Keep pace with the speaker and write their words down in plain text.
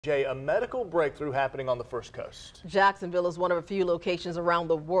Jay, a medical breakthrough happening on the First Coast. Jacksonville is one of a few locations around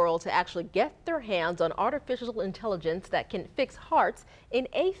the world to actually get their hands on artificial intelligence that can fix hearts in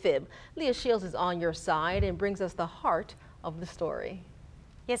AFib. Leah Shields is on your side and brings us the heart of the story.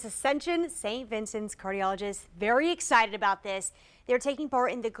 Yes, Ascension St. Vincent's cardiologists very excited about this. They're taking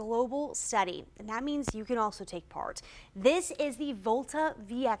part in the global study, and that means you can also take part. This is the Volta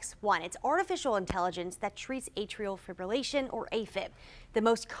VX1. It's artificial intelligence that treats atrial fibrillation, or AFib, the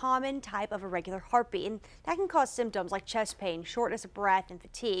most common type of irregular heartbeat, and that can cause symptoms like chest pain, shortness of breath, and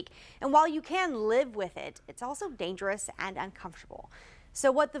fatigue. And while you can live with it, it's also dangerous and uncomfortable. So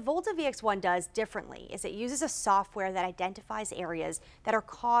what the Volta VX1 does differently is it uses a software that identifies areas that are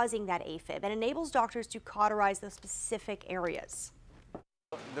causing that AFib and enables doctors to cauterize those specific areas.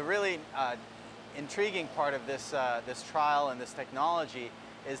 The really intriguing part of this trial and this technology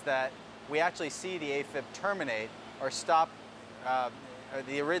is that we actually see the AFib terminate or stop, or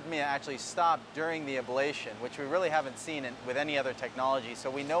the arrhythmia actually stop during the ablation, which we really haven't seen with any other technology. So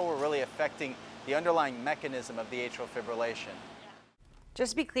we know we're really affecting the underlying mechanism of the atrial fibrillation.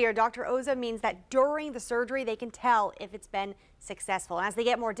 Just to be clear, Dr. Oza means that during the surgery, they can tell if it's been successful. And as they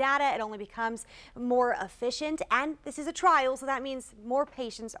get more data, it only becomes more efficient. And this is a trial, so that means more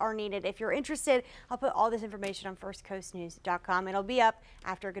patients are needed. If you're interested, I'll put all this information on firstcoastnews.com. It'll be up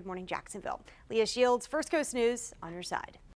after Good Morning Jacksonville. Leah Shields, First Coast News, on your side.